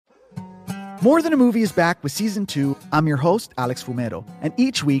More Than a Movie is back with Season 2. I'm your host, Alex Fumero, and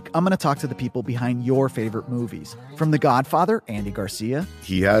each week I'm going to talk to the people behind your favorite movies. From The Godfather, Andy Garcia.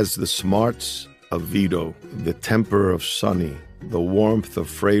 He has the smarts of Vito, the temper of Sonny, the warmth of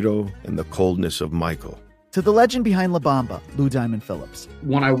Fredo, and the coldness of Michael. To the legend behind La Bamba, Lou Diamond Phillips.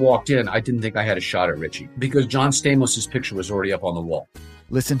 When I walked in, I didn't think I had a shot at Richie because John Stamos' picture was already up on the wall.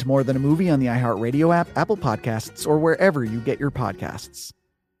 Listen to More Than a Movie on the iHeartRadio app, Apple Podcasts, or wherever you get your podcasts.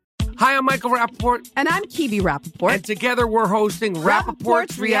 Hi, I'm Michael Rappaport. And I'm Kibi Rappaport. And together we're hosting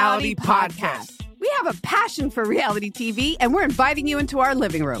Rappaport's Reality Podcast. We have a passion for reality TV, and we're inviting you into our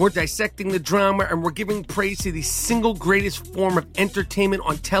living room. We're dissecting the drama, and we're giving praise to the single greatest form of entertainment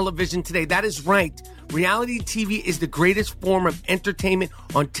on television today. That is right. Reality TV is the greatest form of entertainment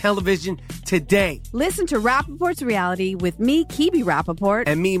on television today. Listen to Rappaport's Reality with me, Kibi Rappaport.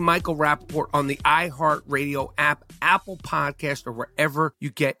 And me, Michael Rappaport, on the iHeartRadio app, Apple Podcast, or wherever you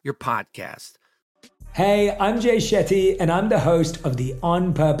get your podcast. Hey, I'm Jay Shetty, and I'm the host of the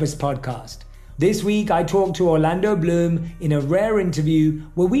On Purpose podcast. This week, I talked to Orlando Bloom in a rare interview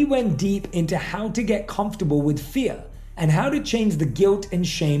where we went deep into how to get comfortable with fear and how to change the guilt and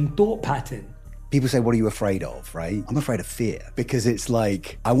shame thought pattern. People say, what are you afraid of, right? I'm afraid of fear because it's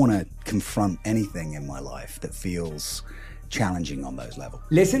like I want to confront anything in my life that feels challenging on those levels.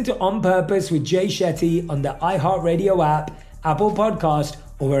 Listen to On Purpose with Jay Shetty on the iHeartRadio app, Apple Podcast,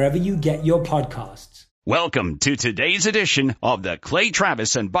 or wherever you get your podcasts. Welcome to today's edition of the Clay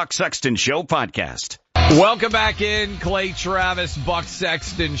Travis and Buck Sexton Show podcast. Welcome back in, Clay Travis, Buck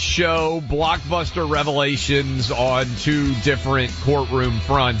Sexton Show. Blockbuster revelations on two different courtroom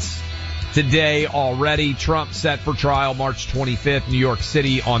fronts. Today already, Trump set for trial March 25th, New York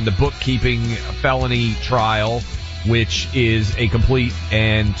City on the bookkeeping felony trial, which is a complete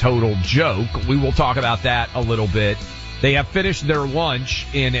and total joke. We will talk about that a little bit. They have finished their lunch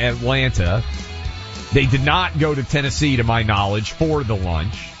in Atlanta. They did not go to Tennessee, to my knowledge, for the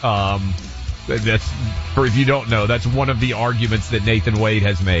lunch. That's, for if you don't know, that's one of the arguments that Nathan Wade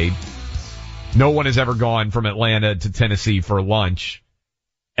has made. No one has ever gone from Atlanta to Tennessee for lunch,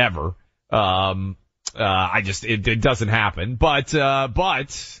 ever. It doesn't happen. But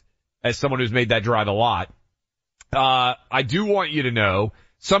as someone who's made that drive a lot, I do want you to know,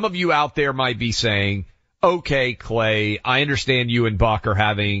 some of you out there might be saying, okay, Clay, I understand you and Buck are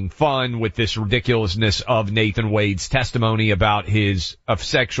having fun with this ridiculousness of Nathan Wade's testimony about his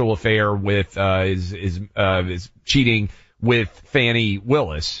sexual affair with, his cheating with Fannie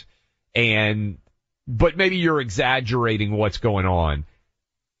Willis. But maybe you're exaggerating what's going on.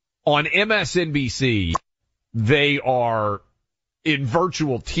 On MSNBC, they are in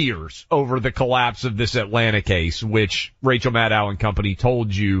virtual tears over the collapse of this Atlanta case, which Rachel Maddow and company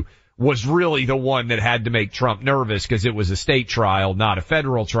told you was really the one that had to make Trump nervous because it was a state trial, not a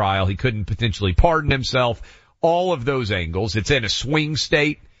federal trial. He couldn't potentially pardon himself. All of those angles. It's in a swing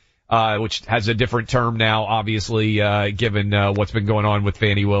state, which has a different term now, obviously, given what's been going on with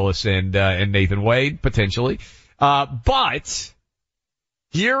Fannie Willis and Nathan Wade, potentially. But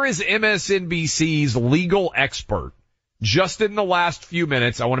here is MSNBC's legal expert. Just in the last few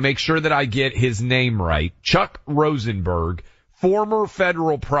minutes, I want to make sure that I get his name right. Chuck Rosenberg, former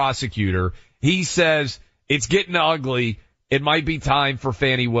federal prosecutor. He says it's getting ugly. It might be time for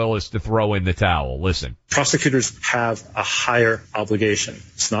Fannie Willis to throw in the towel. Listen. Prosecutors have a higher obligation.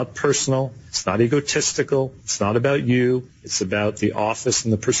 It's not personal. It's not egotistical. It's not about you. It's about the office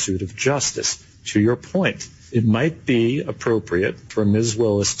and the pursuit of justice. To your point, it might be appropriate for Ms.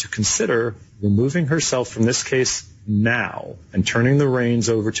 Willis to consider removing herself from this case now and turning the reins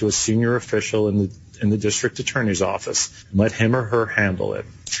over to a senior official in the district attorney's office and let him or her handle it,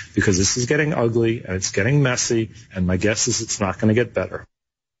 because this is getting ugly and it's getting messy, and my guess is it's not going to get better.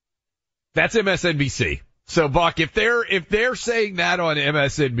 That's MSNBC. So Buck, if they're saying that on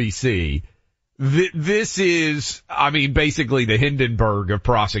MSNBC, this is, I mean, basically the Hindenburg of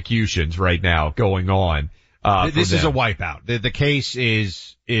prosecutions right now going on. This is a wipeout. The case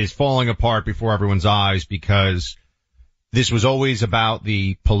is falling apart before everyone's eyes because this was always about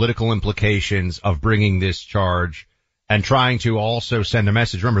the political implications of bringing this charge and trying to also send a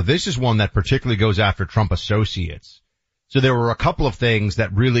message. Remember, this is one that particularly goes after Trump associates. So there were a couple of things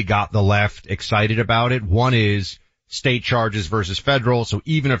that really got the left excited about it. One is state charges versus federal. So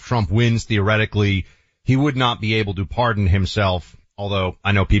even if Trump wins, theoretically, he would not be able to pardon himself. Although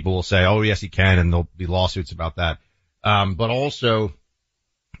I know people will say, oh, yes, he can, and there'll be lawsuits about that. But also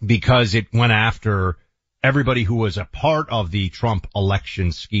because it went after everybody who was a part of the Trump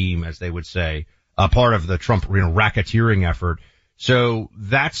election scheme, as they would say, a part of the Trump racketeering effort. So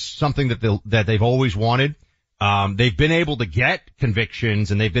that's something that they've always wanted. They've been able to get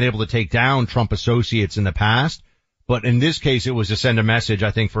convictions and they've been able to take down Trump associates in the past. But in this case, it was to send a message,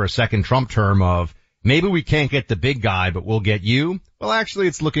 I think, for a second Trump term of maybe we can't get the big guy, but we'll get you. Well, actually,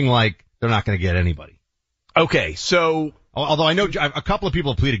 it's looking like they're not going to get anybody. Okay, so although I know a couple of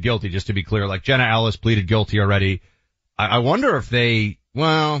people have pleaded guilty, just to be clear, like Jenna Ellis pleaded guilty already. I wonder if they,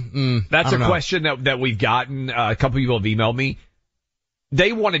 that's a question that we've gotten. A couple people have emailed me.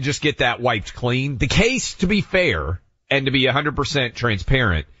 They want to just get that wiped clean. The case, to be fair and to be 100%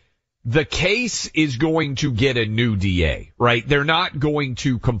 transparent, the case is going to get a new DA, right? They're not going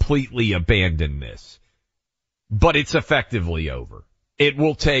to completely abandon this, but it's effectively over. It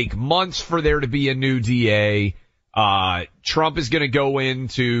will take months for there to be a new DA. Trump is going to go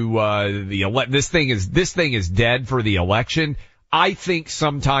into this thing is dead for the election. I think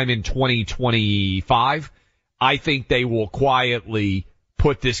sometime in 2025, I think they will quietly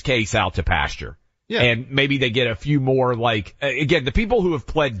put this case out to pasture. Yeah. And maybe they get a few more, again, the people who have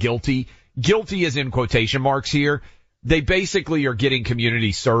pled guilty is in quotation marks here. They basically are getting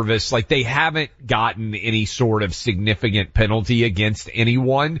community service. Like, they haven't gotten any sort of significant penalty against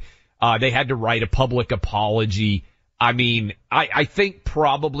anyone. They had to write a public apology. I mean, I think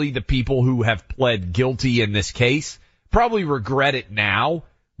probably the people who have pled guilty in this case probably regret it now,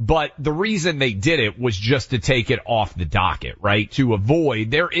 but the reason they did it was just to take it off the docket, right? To avoid,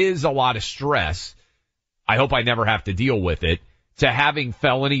 there is a lot of stress. I hope I never have to deal with it, to having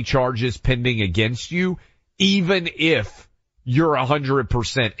felony charges pending against you. Even if you're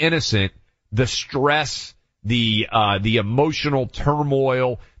 100% innocent, the stress, the emotional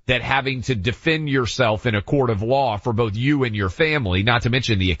turmoil that having to defend yourself in a court of law for both you and your family, not to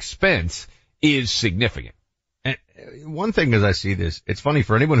mention the expense, is significant. And one thing as I see this, it's funny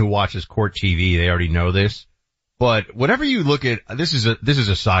for anyone who watches court TV, they already know this, but whenever you look at, this is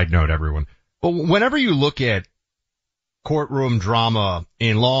a side note, everyone, but whenever you look at courtroom drama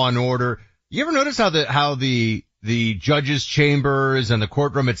in Law and Order, you ever notice how the judges' chambers and the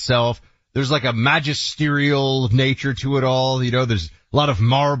courtroom itself, there's like a magisterial nature to it all. You know, there's a lot of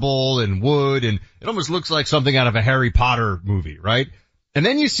marble and wood, and it almost looks like something out of a Harry Potter movie, right? And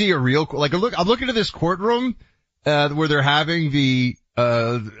then you see I'm looking at this courtroom, where they're having the,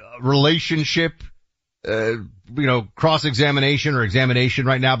 relationship, cross-examination or examination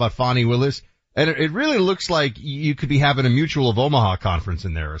right now about Fani Willis. And it really looks like you could be having a Mutual of Omaha conference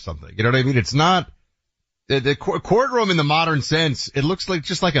in there or something. You know what I mean? It's not the courtroom in the modern sense. It looks like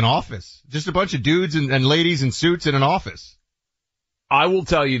just like an office, just a bunch of dudes and ladies in suits in an office. I will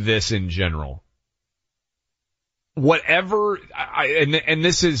tell you this in general. Whatever,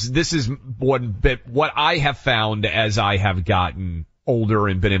 this is what I have found as I have gotten older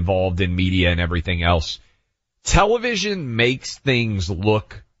and been involved in media and everything else. Television makes things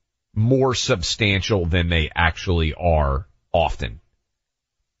look more substantial than they actually are often.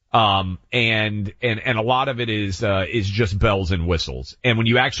 And a lot of it is just bells and whistles. And when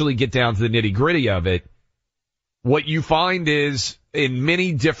you actually get down to the nitty gritty of it, what you find is in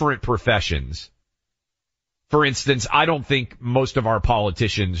many different professions, for instance, I don't think most of our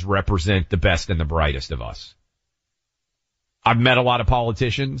politicians represent the best and the brightest of us. I've met a lot of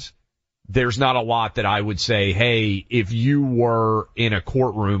politicians. There's not a lot that I would say, hey, if you were in a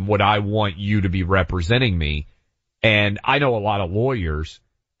courtroom, would I want you to be representing me? And I know a lot of lawyers,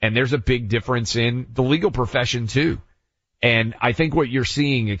 and there's a big difference in the legal profession too. And I think what you're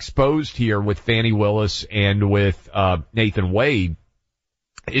seeing exposed here with Fani Willis and with Nathan Wade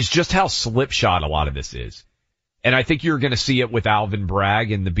is just how slipshod a lot of this is. And I think you're going to see it with Alvin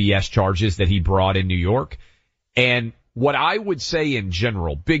Bragg and the BS charges that he brought in New York. And what I would say in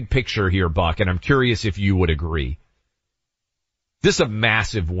general, big picture here, Buck, and I'm curious if you would agree, this is a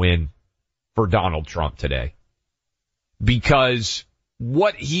massive win for Donald Trump today. Because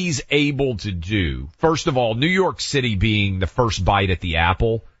what he's able to do, first of all, New York City being the first bite at the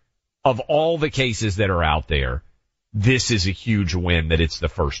apple, of all the cases that are out there, this is a huge win that it's the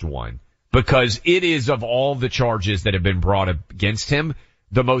first one. Because it is, of all the charges that have been brought against him,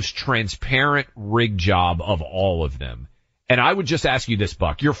 the most transparent rig job of all of them. And I would just ask you this,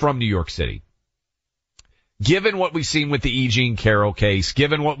 Buck. You're from New York City. Given what we've seen with the E. Jean Carroll case,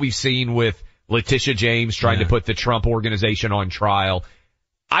 given what we've seen with Letitia James trying to put the Trump organization on trial,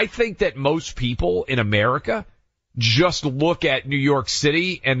 I think that most people in America just look at New York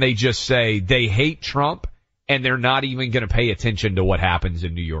City and they just say they hate Trump and they're not even going to pay attention to what happens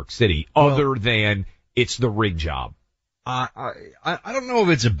in New York City other than it's the rig job. I don't know if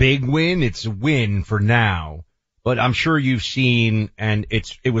it's a big win. It's a win for now, but I'm sure you've seen, and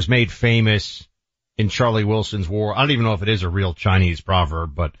it was made famous in Charlie Wilson's War. I don't even know if it is a real Chinese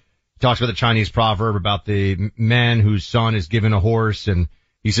proverb, but talks about the Chinese proverb about the man whose son is given a horse, and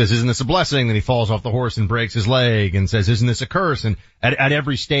he says, isn't this a blessing? Then he falls off the horse and breaks his leg and says, isn't this a curse? And at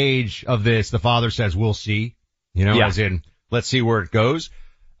every stage of this, the father says, we'll see, as in, let's see where it goes.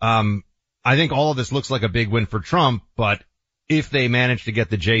 I think all of this looks like a big win for Trump, but if they manage to get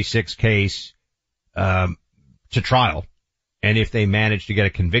the J6 case, to trial, and if they manage to get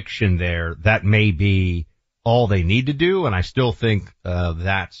a conviction there, that may be all they need to do. And I still think,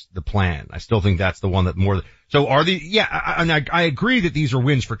 that's the plan. I still think that's the one that more, so are I agree that these are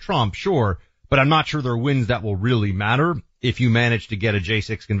wins for Trump, sure, but I'm not sure they're wins that will really matter if you manage to get a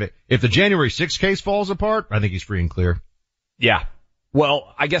J6 conviction. If the January 6th case falls apart, I think he's free and clear. Yeah.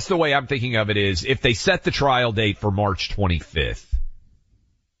 Well, I guess the way I'm thinking of it is if they set the trial date for March 25th,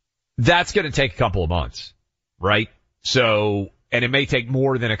 that's going to take a couple of months, right? So, and it may take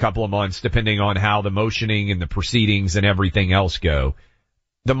more than a couple of months depending on how the motioning and the proceedings and everything else go.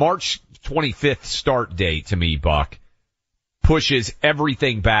 The March 25th start date to me, Buck, pushes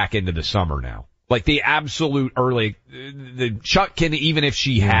everything back into the summer now. Like the absolute early, the Chutkan, even if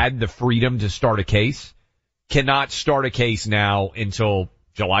she had the freedom to start a case, cannot start a case now until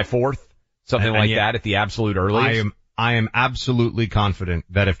July 4th, something like that at the absolute earliest. I am absolutely confident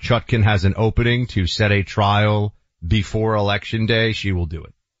that if Chutkan has an opening to set a trial before Election Day, she will do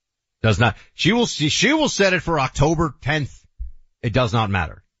it. She will set it for October 10th. It does not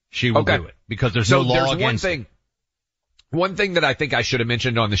matter. She will do it because there's no law against it. One thing that I think I should have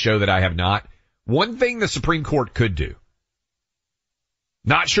mentioned on the show that I have not. One thing the Supreme Court could do.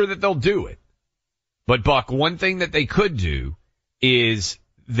 Not sure that they'll do it. But Buck, one thing that they could do is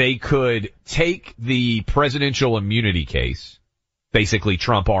they could take the presidential immunity case, basically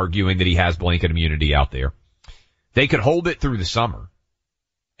Trump arguing that he has blanket immunity out there. They could hold it through the summer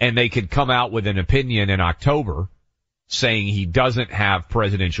and they could come out with an opinion in October saying he doesn't have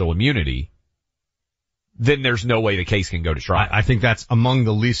presidential immunity. Then there's no way the case can go to trial. I think that's among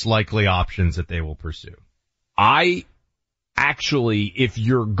the least likely options that they will pursue. Actually, if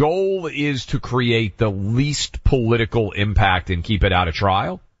your goal is to create the least political impact and keep it out of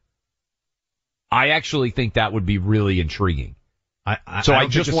trial, I actually think that would be really intriguing. I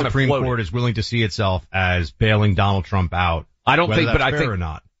just want the Supreme Court is willing to see itself as bailing Donald Trump out. I don't think, but I think or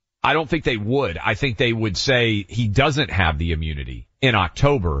not. I don't think they would. I think they would say he doesn't have the immunity in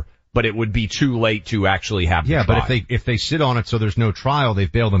October, but it would be too late to actually have the trial. But if they sit on it so there's no trial,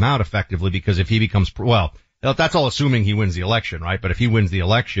 they've bailed him out effectively because if he becomes that's all assuming he wins the election, right? But if he wins the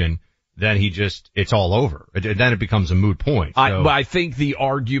election, then it's all over. Then it becomes a moot point. But I think the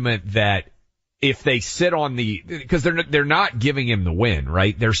argument that if they sit on because they're not giving him the win,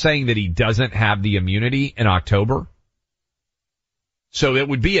 right? They're saying that he doesn't have the immunity in October. So it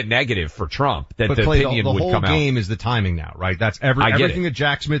would be a negative for Trump that the opinion would come out. The whole game is the timing now, right? That's everything that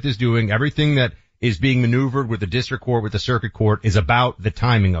Jack Smith is doing, everything that is being maneuvered with the district court, with the circuit court is about the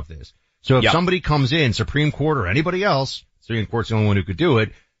timing of this. So if somebody comes in, Supreme Court or anybody else, Supreme Court's the only one who could do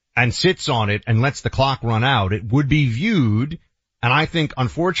it, and sits on it and lets the clock run out, it would be viewed, and I think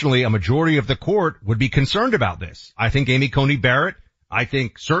unfortunately a majority of the court would be concerned about this. I think Amy Coney Barrett, I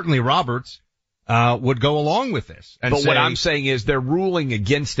think certainly Roberts, would go along with this. But what I'm saying is they're ruling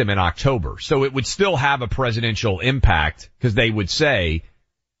against him in October. So it would still have a presidential impact because they would say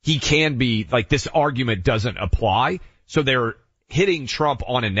he can be, like this argument doesn't apply. So they're hitting Trump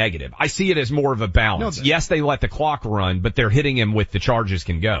on a negative. I see it as more of a balance. Yes, they let the clock run, but they're hitting him with the charges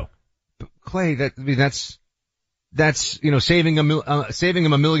can go. Clay, that's saving him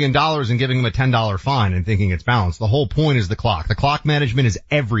 $1 million and giving him a $10 fine and thinking it's balanced. The whole point is the clock. The clock management is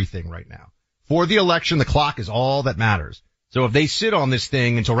everything right now. For the election, the clock is all that matters. So if they sit on this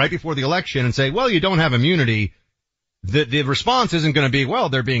thing until right before the election and say, well, you don't have immunity, the response isn't going to be, well,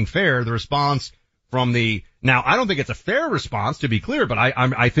 they're being fair. The response now, I don't think it's a fair response, to be clear, but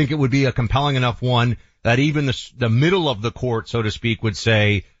I think it would be a compelling enough one that even the middle of the court, so to speak, would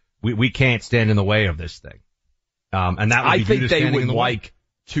say, we can't stand in the way of this thing. And that would be I think they would like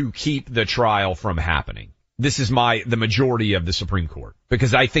to keep the trial from happening. This is the majority of the Supreme Court,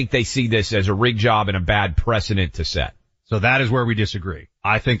 because I think they see this as a rig job and a bad precedent to set. So that is where we disagree.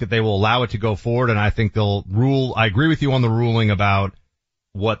 I think that they will allow it to go forward, and I think they'll rule. I agree with you on the ruling about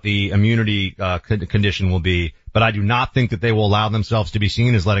what the immunity condition will be, but I do not think that they will allow themselves to be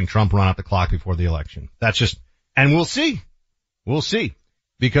seen as letting Trump run out the clock before the election. And we'll see. We'll see.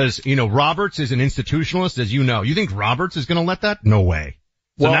 Because, Roberts is an institutionalist, as you know. You think Roberts is going to let that? No way.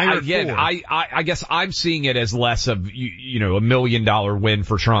 So well, again, I guess I'm seeing it as less of, $1 million win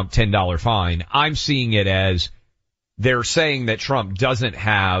for Trump, $10 fine. I'm seeing it as they're saying that Trump doesn't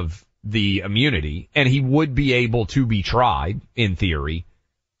have the immunity and he would be able to be tried in theory.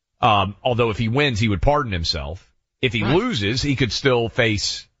 Although if he wins, he would pardon himself. If he loses, he could still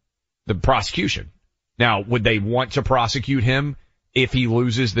face the prosecution. Now, would they want to prosecute him if he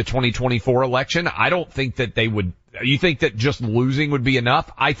loses the 2024 election? I don't think that they would. You think that just losing would be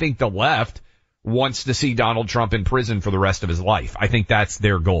enough? I think the left wants to see Donald Trump in prison for the rest of his life. I think that's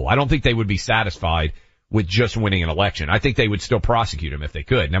their goal. I don't think they would be satisfied with just winning an election. I think they would still prosecute him if they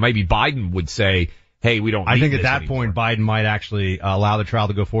could. Now, maybe Biden would say, hey, we don't need I think at that anymore. point, Biden might actually allow the trial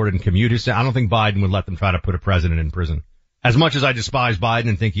to go forward and commute his. I don't think Biden would let them try to put a president in prison. As much as I despise Biden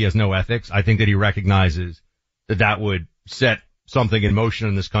and think he has no ethics, I think that he recognizes that would set something in motion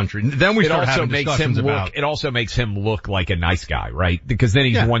in this country. Then we start having discussions about. It also makes him look like a nice guy, right? Because then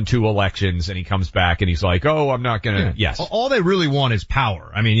he's won 2 elections and he comes back and he's like, oh, I'm not gonna, yes. All they really want is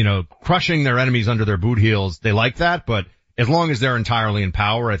power. I mean, crushing their enemies under their boot heels, they like that, but as long as they're entirely in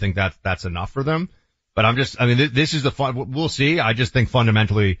power, I think that's enough for them. But this is the fun, we'll see. I just think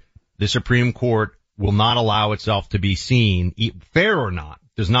fundamentally the Supreme Court will not allow itself to be seen, fair or not,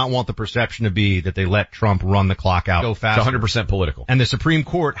 does not want the perception to be that they let Trump run the clock out so fast. It's 100% political. And the Supreme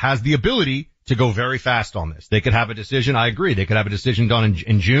Court has the ability to go very fast on this. They could have a decision, I agree, they could have a decision done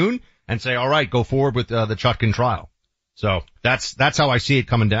in June and say, all right, go forward with the Chutkan trial. So that's how I see it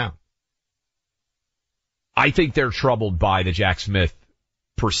coming down. I think they're troubled by the Jack Smith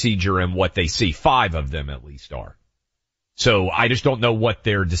procedure and what they see. 5 of them at least are. So I just don't know what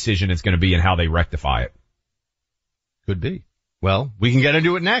their decision is going to be and how they rectify it. Could be. Well, we can get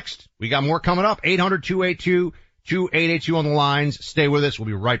into it next. We got more coming up. 800-282-2882 on the lines. Stay with us. We'll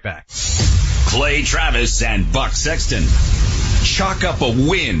be right back. Clay Travis and Buck Sexton. Chalk up a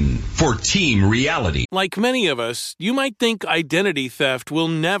win for Team Reality. Like many of us, you might think identity theft will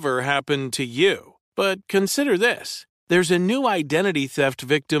never happen to you. But consider this. There's a new identity theft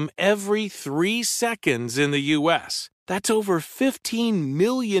victim every 3 seconds in the U.S. That's over 15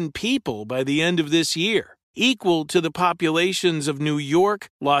 million people by the end of this year, equal to the populations of New York,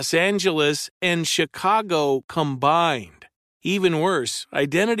 Los Angeles, and Chicago combined. Even worse,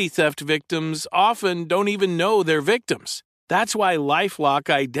 identity theft victims often don't even know they're victims. That's why LifeLock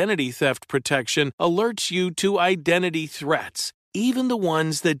Identity Theft Protection alerts you to identity threats, even the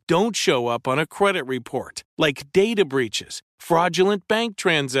ones that don't show up on a credit report, like data breaches, fraudulent bank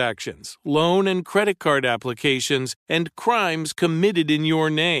transactions, loan and credit card applications, and crimes committed in your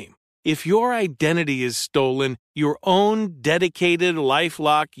name. If your identity is stolen, your own dedicated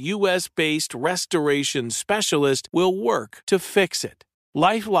LifeLock U.S.-based restoration specialist will work to fix it.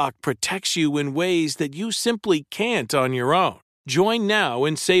 LifeLock protects you in ways that you simply can't on your own. Join now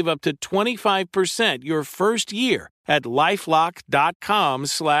and save up to 25% your first year at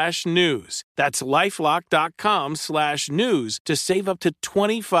LifeLock.com/news. That's LifeLock.com/news to save up to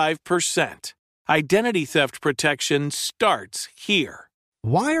 25%. Identity theft protection starts here.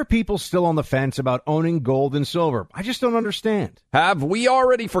 Why are people still on the fence about owning gold and silver? I just don't understand. Have we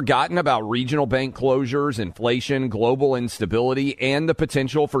already forgotten about regional bank closures, inflation, global instability, and the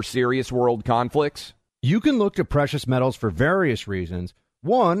potential for serious world conflicts? You can look to precious metals for various reasons.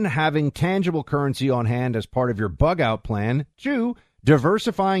 1, having tangible currency on hand as part of your bug-out plan. 2,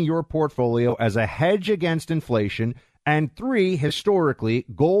 diversifying your portfolio as a hedge against inflation. And 3, historically,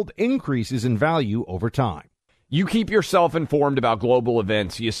 gold increases in value over time. You keep yourself informed about global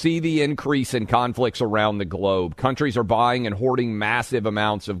events. You see the increase in conflicts around the globe. Countries are buying and hoarding massive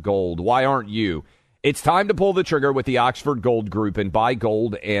amounts of gold. Why aren't you? It's time to pull the trigger with the Oxford Gold Group and buy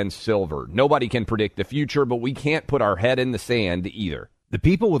gold and silver. Nobody can predict the future, but we can't put our head in the sand either. The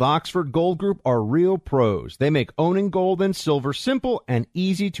people with Oxford Gold Group are real pros. They make owning gold and silver simple and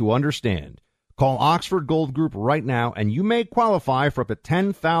easy to understand. Call Oxford Gold Group right now, and you may qualify for up to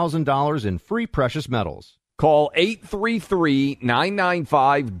 $10,000 in free precious metals. Call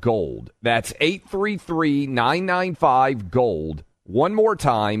 833-995-GOLD. That's 833-995-GOLD. One more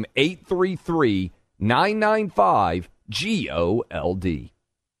time, 833-995-GOLD.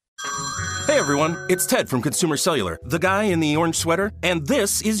 Hey everyone, it's Ted from Consumer Cellular, the guy in the orange sweater, and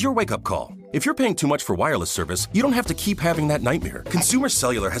this is your wake-up call. If you're paying too much for wireless service, you don't have to keep having that nightmare. Consumer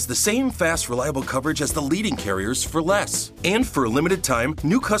Cellular has the same fast, reliable coverage as the leading carriers for less. And for a limited time,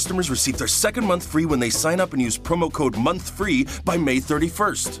 new customers receive their second month free when they sign up and use promo code MONTHFREE by May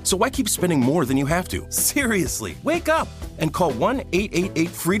 31st. So why keep spending more than you have to? Seriously, wake up and call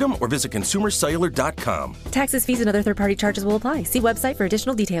 1-888-FREEDOM or visit consumercellular.com. Taxes, fees, and other third-party charges will apply. See website for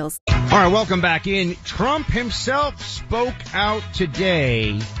additional details. All right, welcome back in. Trump himself spoke out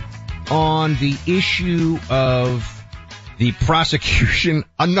today on the issue of the prosecution.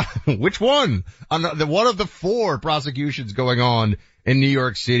 Which one? One of the 4 prosecutions going on in New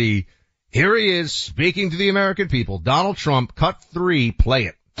York City. Here he is speaking to the American people. Donald Trump, cut 3, play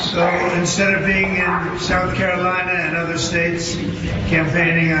it. So instead of being in South Carolina and other states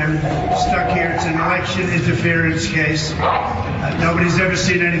campaigning, I'm stuck here. It's an election interference case. Nobody's ever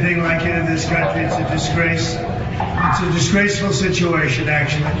seen anything like it in this country. It's a disgrace. It's a disgraceful situation,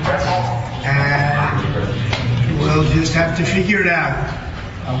 actually. And we'll just have to figure it out.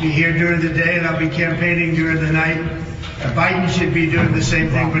 I'll be here during the day and I'll be campaigning during the night. Biden should be doing the same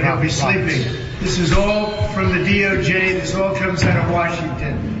thing, but he'll be sleeping. This is all from the DOJ. This all comes out of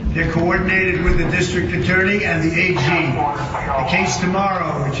Washington. They're coordinated with the district attorney and the AG. The case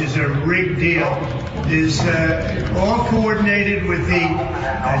tomorrow, which is a rigged deal, is all coordinated with the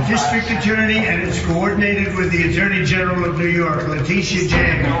district attorney, and it's coordinated with the Attorney General of New York, Letitia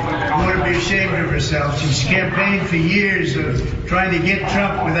James, who ought to be ashamed of herself. She's campaigned for years of trying to get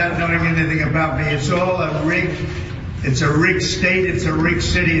Trump without knowing anything about me. It's all a rigged. It's a rigged state. It's a rigged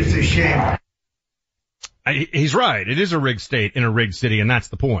city. It's a shame. He's right. It is a rigged state in a rigged city, and that's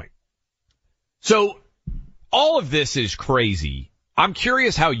the point. So all of this is crazy. I'm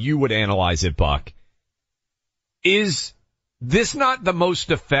curious how you would analyze it, Buck. Is this not the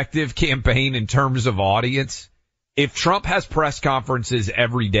most effective campaign in terms of audience? If Trump has press conferences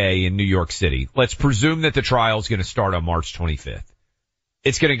every day in New York City, let's presume that the trial is going to start on March 25th.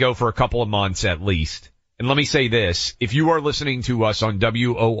 It's going to go for a couple of months at least. And let me say this, if you are listening to us on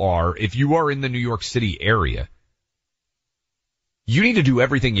WOR, if you are in the New York City area, you need to do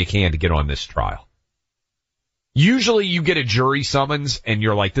everything you can to get on this trial. Usually you get a jury summons and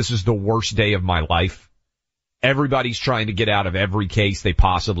you're like, this is the worst day of my life. Everybody's trying to get out of every case they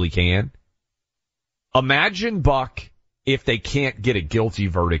possibly can. Imagine, Buck, if they can't get a guilty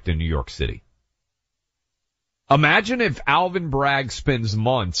verdict in New York City. Imagine if Alvin Bragg spends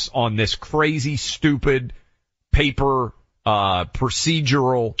months on this crazy, stupid paper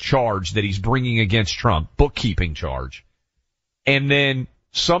procedural charge that he's bringing against Trump, bookkeeping charge. And then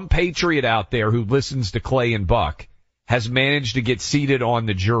some patriot out there who listens to Clay and Buck has managed to get seated on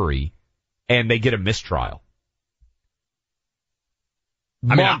the jury and they get a mistrial.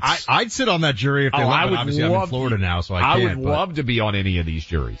 I mean, I'd sit on that jury if they let, but obviously I'm in Florida now, so I can't. I would love to be on any of these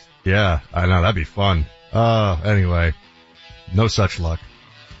juries. Yeah, I know, that'd be fun. Anyway, no such luck.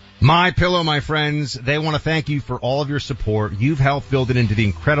 MyPillow, my friends, they want to thank you for all of your support. You've helped build it into the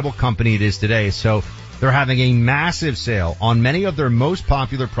incredible company it is today. So they're having a massive sale on many of their most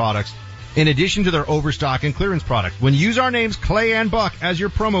popular products, in addition to their overstock and clearance product. When you use our names, Clay and Buck, as your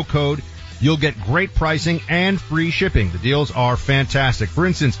promo code, you'll get great pricing and free shipping. The deals are fantastic. For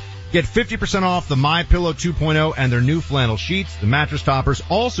instance, get 50% off the MyPillow 2.0 and their new flannel sheets. The mattress toppers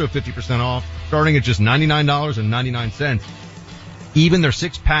also 50% off, starting at just $99.99. Even their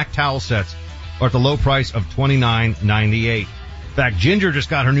 6-pack towel sets are at the low price of $29.98. In fact, Ginger just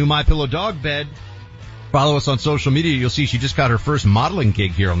got her new MyPillow dog bed. Follow us on social media. You'll see she just got her first modeling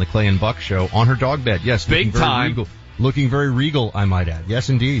gig here on the Clay and Buck Show on her dog bed. Yes, big time. Looking very regal, I might add. Yes,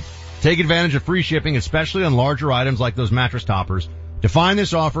 indeed. Take advantage of free shipping, especially on larger items like those mattress toppers. To find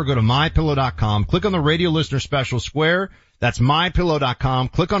this offer, go to MyPillow.com. Click on the Radio Listener Special Square. That's MyPillow.com.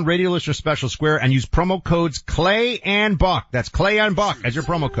 Click on Radio Listener Special Square and use promo codes Clay and Buck. That's Clay and Buck as your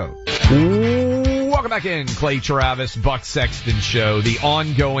promo code. Welcome back in, Clay Travis, Buck Sexton Show, the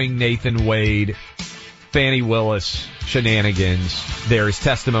ongoing Nathan Wade, Fannie Willis shenanigans. There is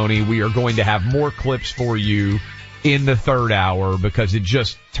testimony. We are going to have more clips for you in the third hour because it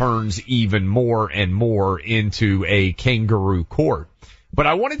just turns even more and more into a kangaroo court. But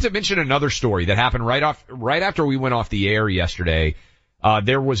I wanted to mention another story that happened right after we went off the air yesterday.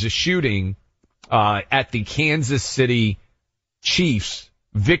 There was a shooting at the Kansas City Chiefs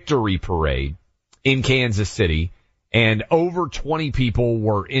victory parade in Kansas City, and over 20 people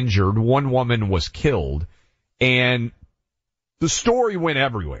were injured. One woman was killed, and the story went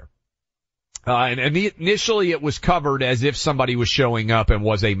everywhere. And initially it was covered as if somebody was showing up and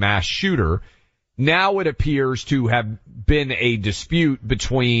was a mass shooter. Now it appears to have been a dispute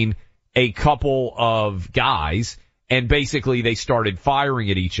between a couple of guys, and basically they started firing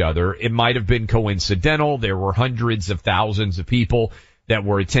at each other. It might have been coincidental. There were hundreds of thousands of people that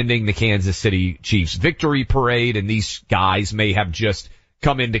were attending the Kansas City Chiefs victory parade, and these guys may have just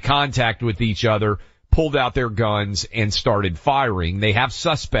come into contact with each other, pulled out their guns, and started firing. They have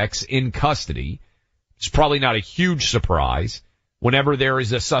suspects in custody. It's probably not a huge surprise. Whenever there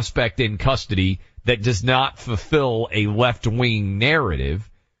is a suspect in custody that does not fulfill a left-wing narrative,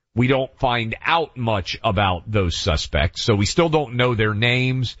 we don't find out much about those suspects. So we still don't know their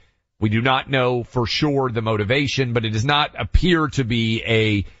names. We do not know for sure the motivation, but it does not appear to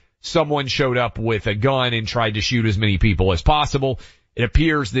be someone showed up with a gun and tried to shoot as many people as possible. It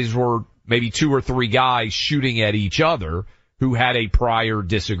appears these were maybe 2 or 3 guys shooting at each other who had a prior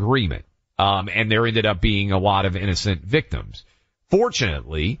disagreement. And there ended up being a lot of innocent victims.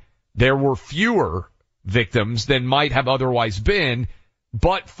 Fortunately, there were fewer victims than might have otherwise been,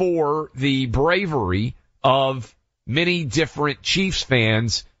 but for the bravery of many different Chiefs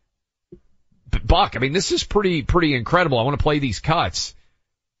fans. Buck, I mean, this is pretty incredible. I want to play these cuts.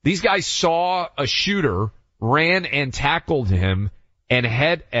 These guys saw a shooter, ran and tackled him, and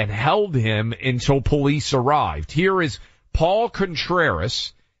held him until police arrived. Here is Paul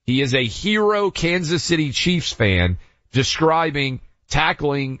Contreras. He is a hero Kansas City Chiefs fan describing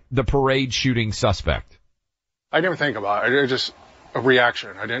tackling the parade shooting suspect. I didn't think about it. It was just a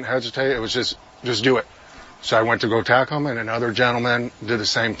reaction. I didn't hesitate. It was just do it. So I went to go tackle him, and another gentleman did the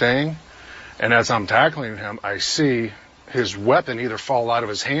same thing. And as I'm tackling him, I see his weapon either fall out of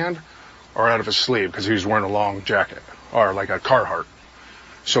his hand or out of his sleeve because he was wearing a long jacket or like a Carhartt.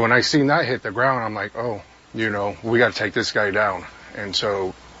 So when I seen that hit the ground, I'm like, oh, we got to take this guy down. And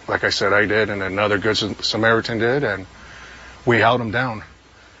so, like I said, I did, and another good Samaritan did, and we held him down.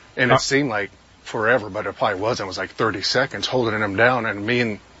 And it seemed like forever, but it probably wasn't. It was like 30 seconds holding him down, and me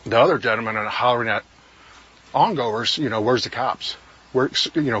and the other gentleman are hollering at ongoers, where's the cops?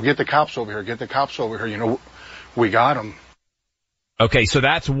 Get the cops over here, get the cops over here, we got him. Okay, so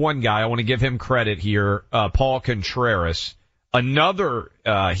that's one guy. I want to give him credit here, Paul Contreras. Another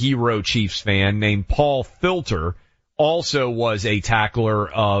hero Chiefs fan named Paul Filter also was a tackler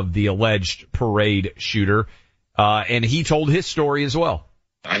of the alleged parade shooter, and he told his story as well.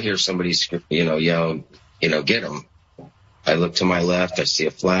 I hear somebody, yell, get him. I look to my left, I see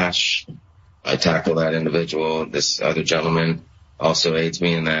a flash. I tackle that individual. This other gentleman also aids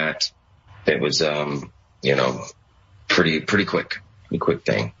me in that. It was, pretty quick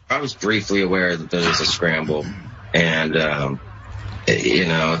thing. I was briefly aware that there was a scramble, and,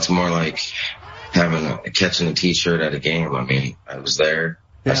 it's more like catching a t-shirt at a game. I mean, I was there.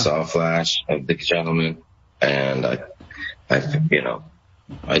 Yeah. I saw a flash of the gentleman, and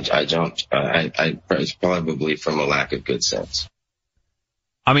I jumped. It's probably from a lack of good sense.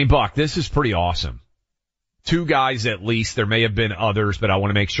 I mean, Buck, this is pretty awesome. Two guys at least. There may have been others, but I want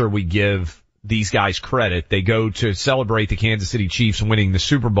to make sure we give these guys credit. They go to celebrate the Kansas City Chiefs winning the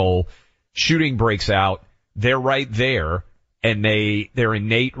Super Bowl. Shooting breaks out. They're right there, and their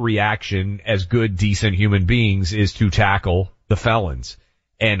innate reaction as good, decent human beings is to tackle the felons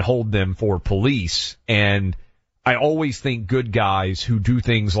and hold them for police. And I always think good guys who do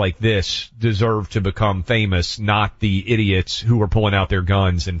things like this deserve to become famous, not the idiots who are pulling out their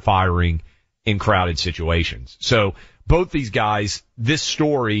guns and firing in crowded situations. So both these guys, this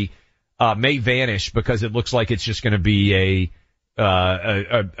story may vanish because it looks like it's just going to be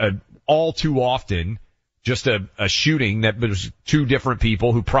a all too often just a shooting that was two different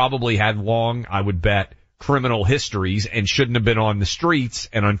people who probably had long, I would bet, criminal histories and shouldn't have been on the streets,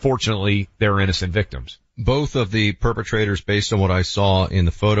 and unfortunately they're innocent victims. Both of the perpetrators, based on what I saw in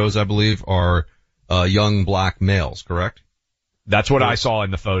the photos, I believe, are young black males, correct? That's what I saw in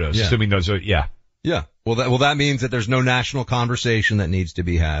the photos, yeah. Assuming those are, yeah. Yeah. Well, that means that there's no national conversation that needs to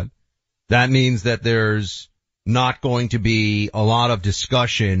be had. That means that there's not going to be a lot of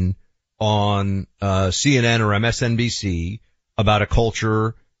discussion on CNN or MSNBC about a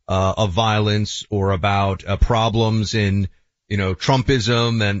culture of violence or about problems in,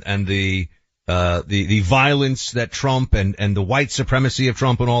 Trumpism and the violence that Trump and the white supremacy of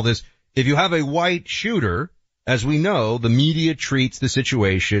Trump and all this. If you have a white shooter, as we know, the media treats the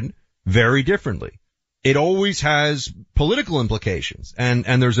situation very differently. It always has political implications, and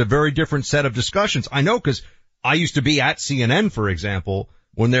there's a very different set of discussions. I know because I used to be at CNN, for example,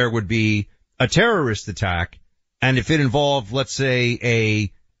 when there would be a terrorist attack, and if it involved, let's say,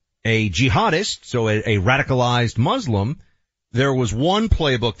 a jihadist, so a radicalized Muslim, there was one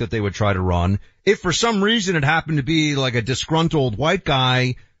playbook that they would try to run. If for some reason it happened to be like a disgruntled white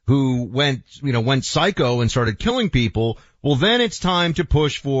guy who went psycho and started killing people, well, then it's time to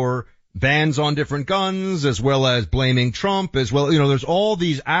push for bans on different guns, as well as blaming Trump, as well. There's all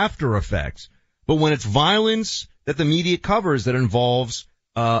these after effects. But when it's violence that the media covers that involves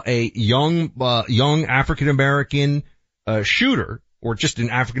a young African American shooter, or just an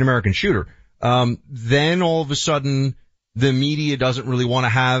African American shooter, then all of a sudden the media doesn't really want to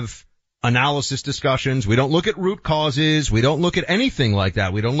have analysis discussions. We don't look at root causes. We don't look at anything like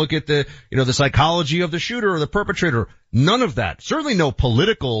that. We don't look at the psychology of the shooter or the perpetrator. None of that. Certainly no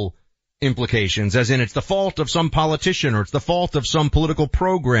political implications, as in it's the fault of some politician or it's the fault of some political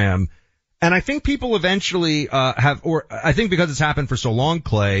program. And I think people eventually I think because it's happened for so long,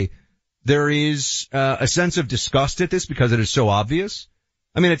 Clay, there is a sense of disgust at this because it is so obvious.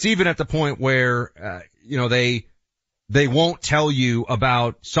 I mean, it's even at the point where they won't tell you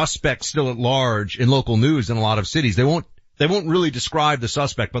about suspects still at large in local news in a lot of cities. They won't really describe the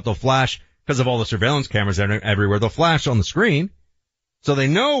suspect, but they'll flash, because of all the surveillance cameras everywhere, they'll flash on the screen. So they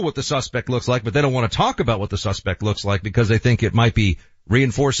know what the suspect looks like, but they don't want to talk about what the suspect looks like because they think it might be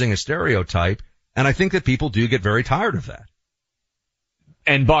reinforcing a stereotype. And I think that people do get very tired of that.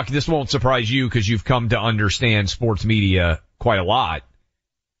 And Buck, this won't surprise you because you've come to understand sports media quite a lot.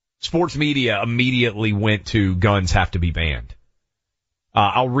 Sports media immediately went to guns have to be banned.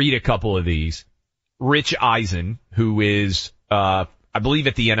 I'll read a couple of these. Rich Eisen, who is, I believe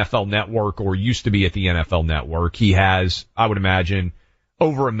at the NFL Network or used to be at the NFL Network. He has, I would imagine,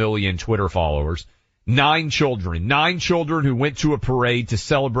 over 1 million Twitter followers. 9 children who went to a parade to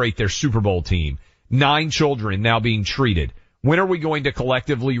celebrate their Super Bowl team. 9 children now being treated. When are we going to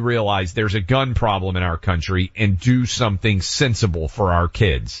collectively realize there's a gun problem in our country and do something sensible for our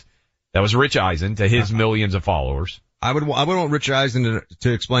kids? That was Rich Eisen to his millions of followers. I would want Rich Eisen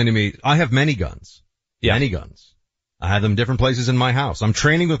to explain to me, I have many guns. Yeah. Many guns. I have them different places in my house. I'm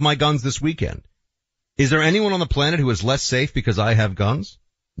training with my guns this weekend. Is there anyone on the planet who is less safe because I have guns?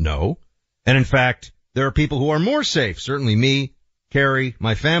 No. And in fact, there are people who are more safe. Certainly me, Carrie,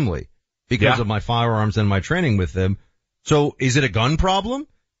 my family, because of my firearms and my training with them. So is it a gun problem?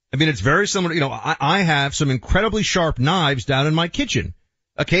 I mean, it's very similar. You know, I have some incredibly sharp knives down in my kitchen.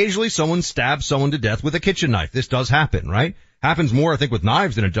 Occasionally someone stabs someone to death with a kitchen knife. This does happen, right? Happens more, I think, with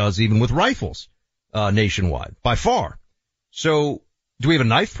knives than it does even with rifles, nationwide, by far. So do we have a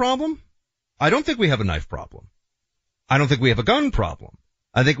knife problem? I don't think we have a knife problem. I don't think we have a gun problem.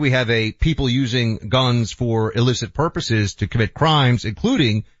 I think we have a people using guns for illicit purposes to commit crimes,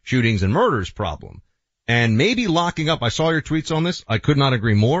 including shootings and murders problem. And maybe locking up, I saw your tweets on this. I could not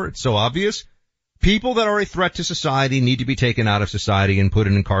agree more. It's so obvious. People that are a threat to society need to be taken out of society and put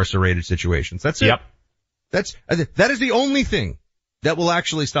in incarcerated situations. That's it. Yep. That is the only thing that will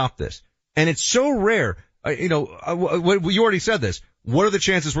actually stop this. And it's so rare. You already said this. What are the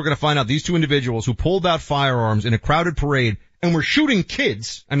chances we're going to find out these 2 individuals who pulled out firearms in a crowded parade and were shooting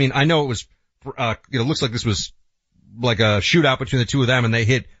kids? I mean, I know it was, looks like this was like a shootout between the 2 of them and they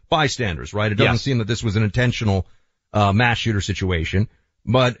hit bystanders, right? It doesn't seem that this was an intentional, mass shooter situation,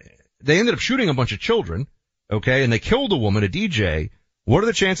 but they ended up shooting a bunch of children, okay, and they killed a woman, a DJ. What are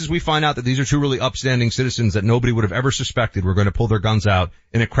the chances we find out that these are 2 really upstanding citizens that nobody would have ever suspected were going to pull their guns out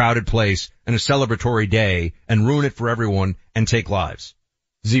in a crowded place and a celebratory day and ruin it for everyone and take lives?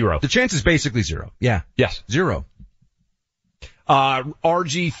 0. The chance is basically 0. Yeah. Yes. 0.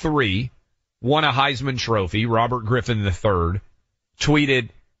 RG3 won a Heisman Trophy. Robert Griffin III tweeted,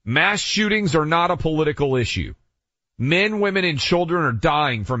 mass shootings are not a political issue. Men, women, and children are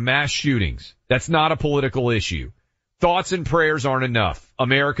dying from mass shootings. That's not a political issue. Thoughts and prayers aren't enough.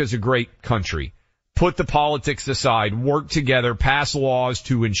 America's a great country. Put the politics aside, work together, pass laws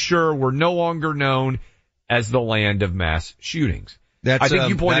to ensure we're no longer known as the land of mass shootings. I think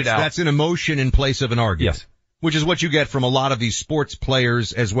you pointed out. That's an emotion in place of an argument. Yes. Which is what you get from a lot of these sports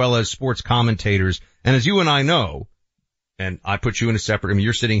players as well as sports commentators. And as you and I know, and I put you in a separate, I mean,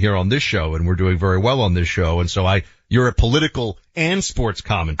 you're sitting here on this show and we're doing very well on this show. And so you're a political and sports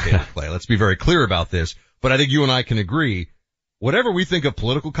commentator, Clay. Let's be very clear about this. But I think you and I can agree, whatever we think of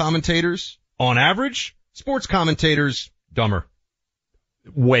political commentators, on average, sports commentators, dumber.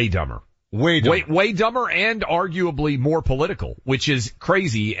 Way dumber. Way dumber. Way dumber and arguably more political, which is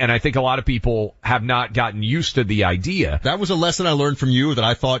crazy. And I think a lot of people have not gotten used to the idea. That was a lesson I learned from you, that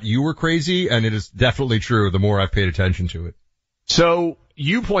I thought you were crazy, and it is definitely true the more I've paid attention to it. So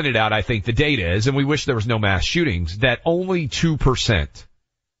you pointed out, I think the data is, and we wish there was no mass shootings, that only 2%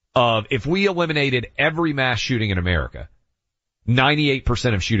 of, if we eliminated every mass shooting in America,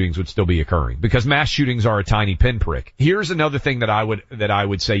 98% of shootings would still be occurring because mass shootings are a tiny pinprick. Here's another thing that I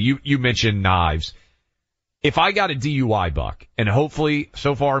would say. You mentioned knives. If I got a DUI, Buck, and hopefully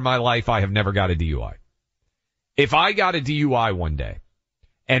so far in my life I have never got a DUI. If I got a DUI one day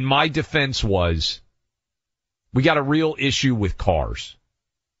and my defense was, we got a real issue with cars,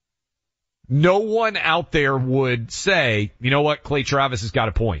 no one out there would say, you know what, Clay Travis has got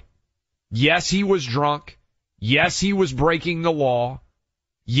a point. Yes, he was drunk. Yes, he was breaking the law.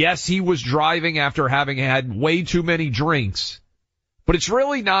 Yes, he was driving after having had way too many drinks. But it's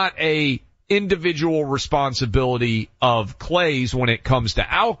really not a individual responsibility of Clay's when it comes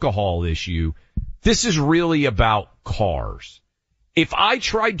to alcohol issue. This is really about cars. If I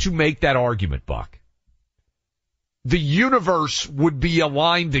tried to make that argument, Buck, the universe would be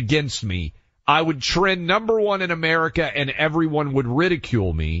aligned against me. I would trend number 1 in America and everyone would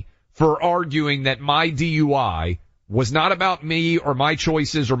ridicule me for arguing that my DUI was not about me or my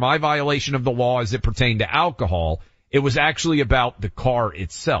choices or my violation of the law as it pertained to alcohol. It was actually about the car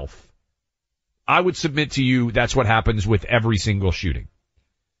itself. I would submit to you that's what happens with every single shooting.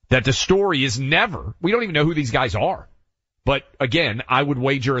 That the story is never, we don't even know who these guys are. But again, I would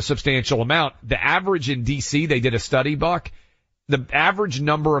wager a substantial amount. The average in D.C., they did a study, Buck, the average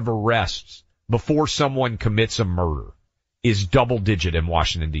number of arrests before someone commits a murder is double digit in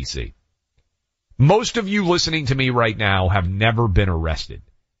Washington, D.C. Most of you listening to me right now have never been arrested.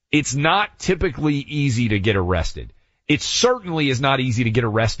 It's not typically easy to get arrested. It certainly is not easy to get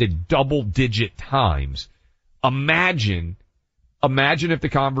arrested double digit times. Imagine if the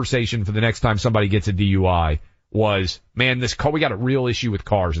conversation for the next time somebody gets a DUI was, man, this car, we got a real issue with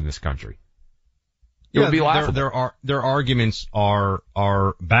cars in this country. It would be laughable. Their arguments are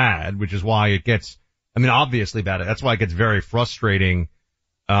bad, which is why it gets, obviously bad. That's why it gets very frustrating,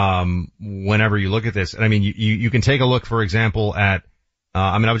 whenever you look at this. And you can take a look, for example, at,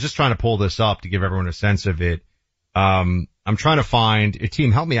 I was just trying to pull this up to give everyone a sense of it. I'm trying to find a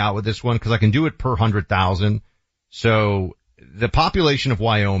team. Help me out with this one because I can do it per 100,000. So the population of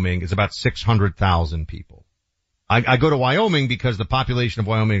Wyoming is about 600,000 people. I go to Wyoming because the population of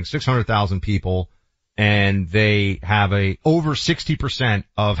Wyoming is 600,000 people, and they have over 60%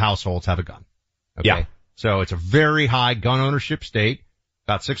 of households have a gun. Okay? Yeah. So it's a very high gun ownership state,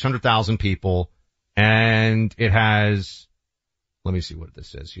 about 600,000 people, and it has, let me see what this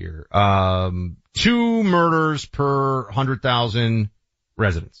says here, 2 murders per 100,000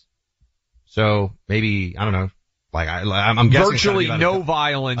 residents. So maybe, I don't know. I'm guessing virtually no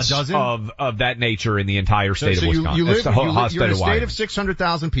violence of that nature in the entire state of Wisconsin. You're in a state of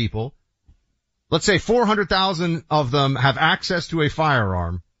 600,000 people. Let's say 400,000 of them have access to a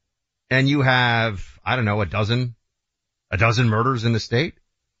firearm, and you have, I don't know, a dozen murders in the state.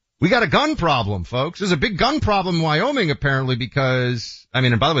 We got a gun problem, folks. There's a big gun problem in Wyoming apparently because,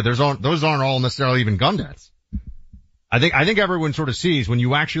 and by the way, those aren't all necessarily even gun deaths. I think everyone sort of sees when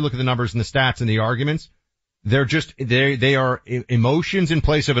you actually look at the numbers and the stats and the arguments. They are emotions in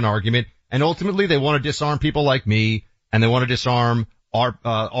place of an argument, and ultimately they want to disarm people like me, and they want to disarm our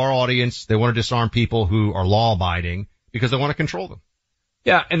audience. They want to disarm people who are law abiding because they want to control them.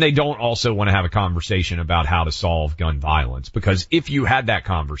 Yeah, and they don't also want to have a conversation about how to solve gun violence, because if you had that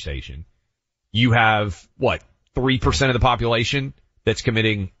conversation, you have, 3% of the population that's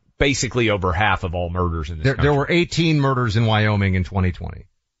committing basically over half of all murders in this country. There were 18 murders in Wyoming in 2020.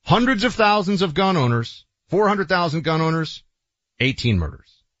 Hundreds of thousands of gun owners. 400,000 gun owners, 18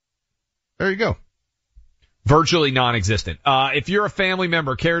 murders. There you go. Virtually non-existent. If you're a family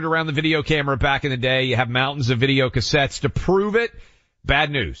member, carried around the video camera back in the day, you have mountains of video cassettes to prove it,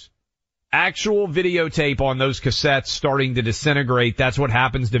 bad news. Actual videotape on those cassettes starting to disintegrate. That's what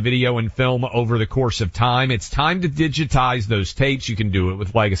happens to video and film over the course of time. It's time to digitize those tapes. You can do it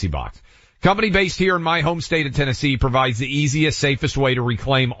with Legacy Box. Company based here in my home state of Tennessee provides the easiest, safest way to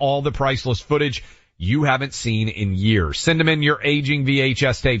reclaim all the priceless footage you haven't seen in years. Send them in your aging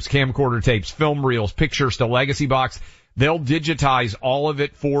VHS tapes, camcorder tapes, film reels, pictures to Legacy Box. They'll digitize all of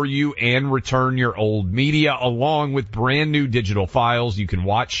it for you and return your old media along with brand new digital files you can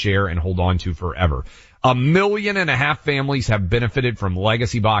watch, share, and hold on to forever. 1.5 million families have benefited from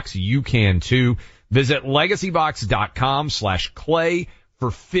Legacy Box. You can too. Visit legacybox.com/clay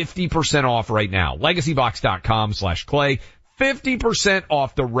for 50% off right now. legacybox.com/clay. 50%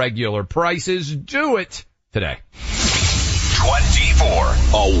 off the regular prices. Do it today. 24,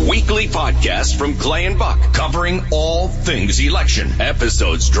 a weekly podcast from Clay and Buck covering all things election.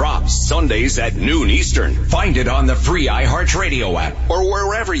 Episodes drop Sundays at noon Eastern. Find it on the free iHeartRadio app or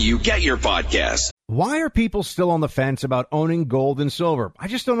wherever you get your podcasts. Why are people still on the fence about owning gold and silver? I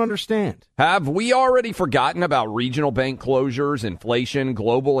just don't understand. Have we already forgotten about regional bank closures, inflation,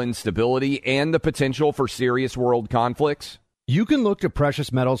 global instability, and the potential for serious world conflicts? You can look to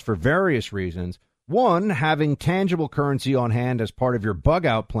precious metals for various reasons. 1, having tangible currency on hand as part of your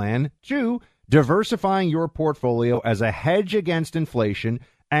bug-out plan. 2, diversifying your portfolio as a hedge against inflation.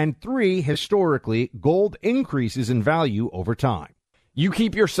 And 3, historically, gold increases in value over time. You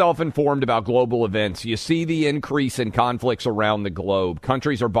keep yourself informed about global events. You see the increase in conflicts around the globe.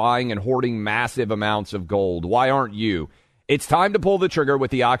 Countries are buying and hoarding massive amounts of gold. Why aren't you? It's time to pull the trigger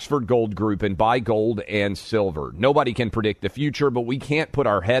with the Oxford Gold Group and buy gold and silver. Nobody can predict the future, but we can't put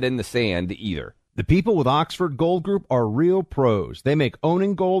our head in the sand either. The people with Oxford Gold Group are real pros. They make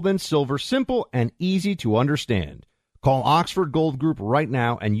owning gold and silver simple and easy to understand. Call Oxford Gold Group right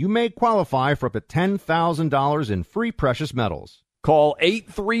now, and you may qualify for up to $10,000 in free precious metals. Call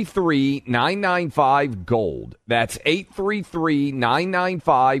 833-995-GOLD. That's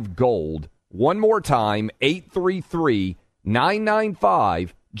 833-995-GOLD. One more time,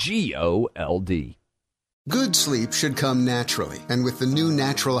 833-995-GOLD. Good sleep should come naturally, and with the new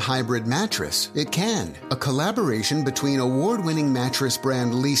Natural Hybrid mattress, it can. A collaboration between award-winning mattress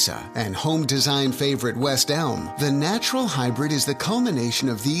brand Leesa and home design favorite West Elm, the Natural Hybrid is the culmination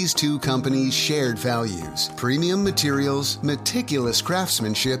of these two companies' shared values: premium materials, meticulous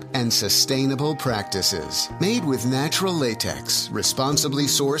craftsmanship, and sustainable practices. Made with natural latex, responsibly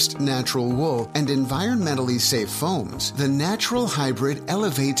sourced natural wool, and environmentally safe foams, the Natural Hybrid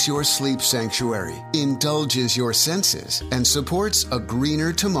elevates your sleep sanctuary, indulges your senses, and supports a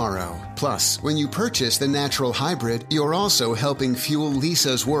greener tomorrow. Plus, when you purchase the Natural Hybrid, you're also helping fuel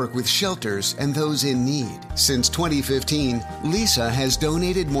Leesa's work with shelters and those in need. Since 2015, Leesa has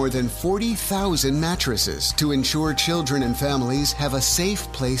donated more than 40,000 mattresses to ensure children and families have a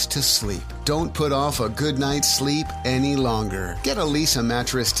safe place to sleep. Don't put off a good night's sleep any longer. Get a Leesa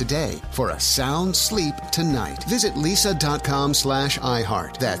mattress today for a sound sleep tonight. Visit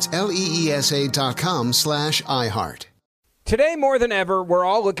leesa.com/iHeart. That's LEESA.com/iHeart. Today, more than ever, we're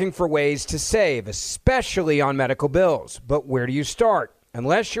all looking for ways to save, especially on medical bills. But where do you start?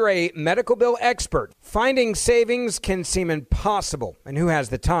 Unless you're a medical bill expert, finding savings can seem impossible. And who has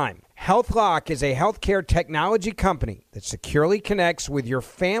the time? HealthLock is a healthcare technology company that securely connects with your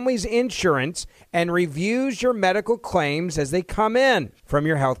family's insurance and reviews your medical claims as they come in from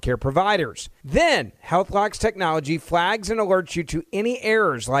your healthcare providers. Then, HealthLock's technology flags and alerts you to any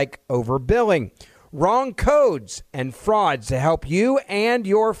errors like overbilling, wrong codes, and frauds to help you and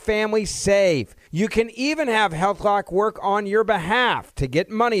your family save. You can even have HealthLock work on your behalf to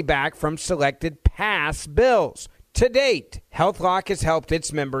get money back from selected past bills. To date, HealthLock has helped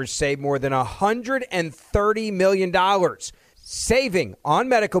its members save more than $130 million. Saving on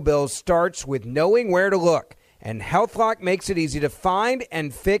medical bills starts with knowing where to look, and HealthLock makes it easy to find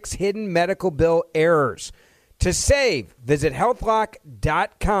and fix hidden medical bill errors. To save, visit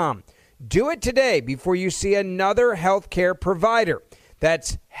healthlock.com. Do it today before you see another healthcare provider.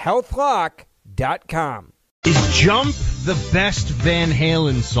 That's healthlock.com. Is Jump the best Van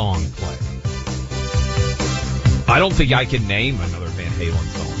Halen song, Clay? I don't think I can name another Van Halen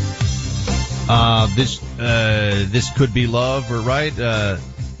song. This could be love, or right?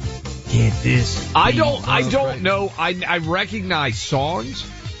 Can't this? I don't know. I recognize songs.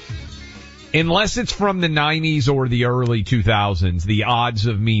 Unless it's from the 90s or the early 2000s, the odds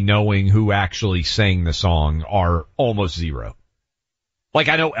of me knowing who actually sang the song are almost zero. Like,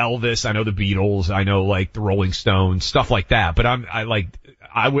 I know Elvis, I know the Beatles, I know, like, the Rolling Stones, stuff like that, but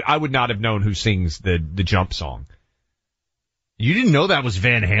I would not have known who sings the Jump song. You didn't know that was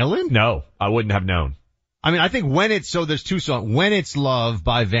Van Halen? No, I wouldn't have known. I mean, I think there's two songs. When It's Love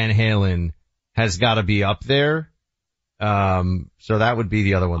by Van Halen has got to be up there. So that would be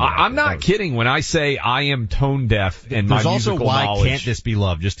the other one. I'm not kidding when I say I am tone deaf and my musical knowledge. There's also Why Can't This Be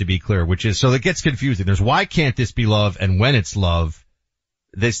Love, just to be clear, which is, so it gets confusing. There's Why Can't This Be Love and When It's Love.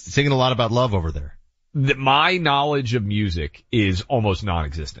 They're singing a lot about love over there. My knowledge of music is almost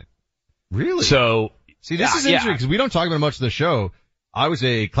non-existent. Really? So, see, this is interesting because we don't talk about it much in the show. I was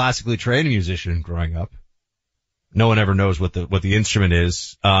a classically trained musician growing up. No one ever knows what the instrument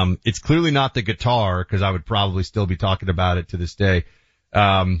is. It's clearly not the guitar, because I would probably still be talking about it to this day.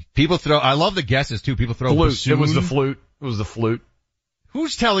 People I love the guesses too. People throw flute. Bassoon. It was the flute.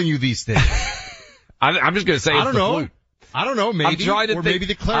 Who's telling you these things? I'm just going to say it's the flute. I don't know. Maybe, maybe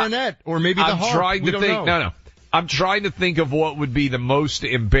the clarinet, or maybe the harp. I'm trying to think of what would be the most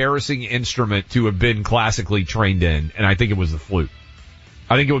embarrassing instrument to have been classically trained in, and I think it was the flute.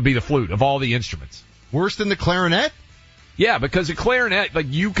 I think it would be the flute of all the instruments. Worse than the clarinet? Yeah, because a clarinet, like,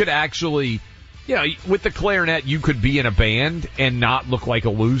 you could actually, with the clarinet, you could be in a band and not look like a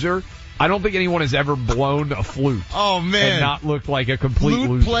loser. I don't think anyone has ever blown a flute. Oh, man. And not looked like a complete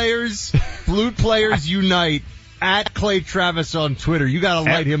loser. Flute players unite at Clay Travis on Twitter. You gotta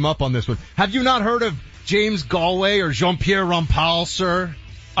light him up on this one. Have you not heard of James Galway or Jean-Pierre Rampal, sir?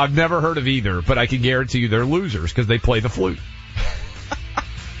 I've never heard of either, but I can guarantee you they're losers because they play the flute.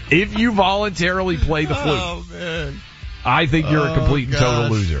 If you voluntarily play the flute, man. I think you're a complete and total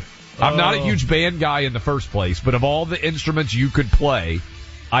loser. I'm not a huge band guy in the first place, but of all the instruments you could play,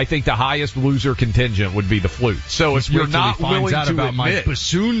 I think the highest loser contingent would be the flute. So if you're not willing to admit my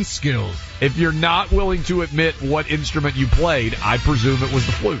bassoon skills, if you're not willing to admit what instrument you played, I presume it was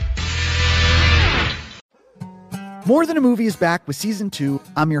the flute. More Than a Movie is back with Season 2.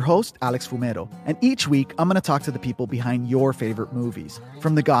 I'm your host, Alex Fumero, and each week I'm going to talk to the people behind your favorite movies.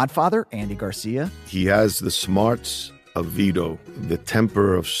 From The Godfather, Andy Garcia. He has the smarts of Vito, the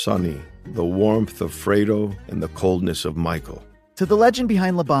temper of Sonny, the warmth of Fredo, and the coldness of Michael. To the legend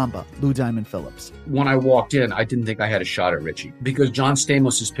behind La Bamba, Lou Diamond Phillips. When I walked in, I didn't think I had a shot at Richie because John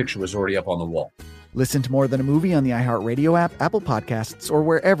Stamos' picture was already up on the wall. Listen to More Than a Movie on the iHeartRadio app, Apple Podcasts, or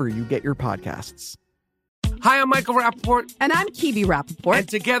wherever you get your podcasts. Hi, I'm Michael Rappaport. And I'm Kibi Rappaport. And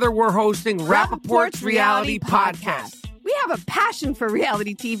together we're hosting Rappaport's Reality Podcast. We have a passion for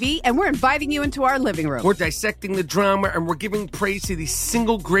reality TV, and we're inviting you into our living room. We're dissecting the drama, and we're giving praise to the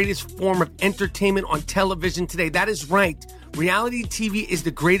single greatest form of entertainment on television today. That is right. Reality TV is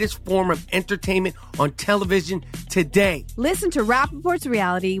the greatest form of entertainment on television today. Listen to Rappaport's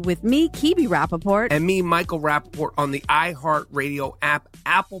Reality with me, Kibi Rappaport. And me, Michael Rappaport, on the iHeartRadio app,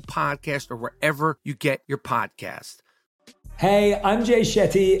 Apple Podcast, or wherever you get your podcast. Hey, I'm Jay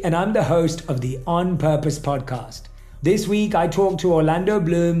Shetty, and I'm the host of the On Purpose podcast. This week, I talked to Orlando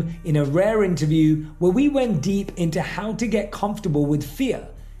Bloom in a rare interview where we went deep into how to get comfortable with fear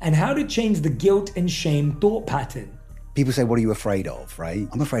and how to change the guilt and shame thought pattern. People say, what are you afraid of, right?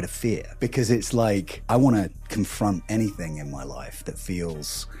 I'm afraid of fear because it's like I want to confront anything in my life that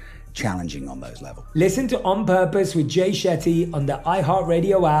feels challenging on those levels. Listen to On Purpose with Jay Shetty on the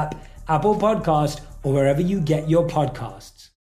iHeartRadio app, Apple Podcast, or wherever you get your podcasts.